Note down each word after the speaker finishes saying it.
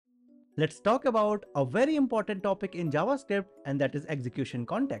Let's talk about a very important topic in JavaScript, and that is execution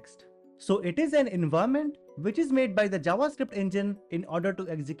context. So it is an environment which is made by the JavaScript engine in order to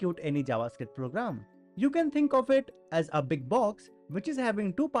execute any JavaScript program. You can think of it as a big box which is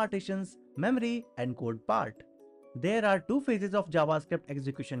having two partitions, memory and code part. There are two phases of JavaScript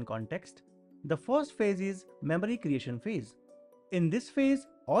execution context. The first phase is memory creation phase. In this phase,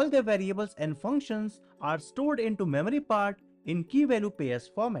 all the variables and functions are stored into memory part in key value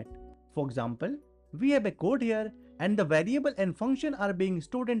pairs format. For example, we have a code here and the variable and function are being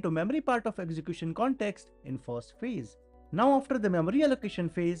stored into memory part of execution context in first phase. Now after the memory allocation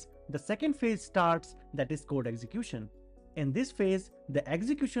phase, the second phase starts, that is code execution. In this phase, the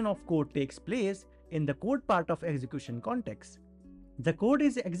execution of code takes place in the code part of execution context. The code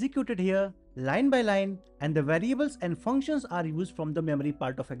is executed here line by line and the variables and functions are used from the memory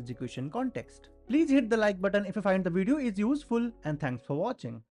part of execution context. Please hit the like button if you find the video is useful, and thanks for watching.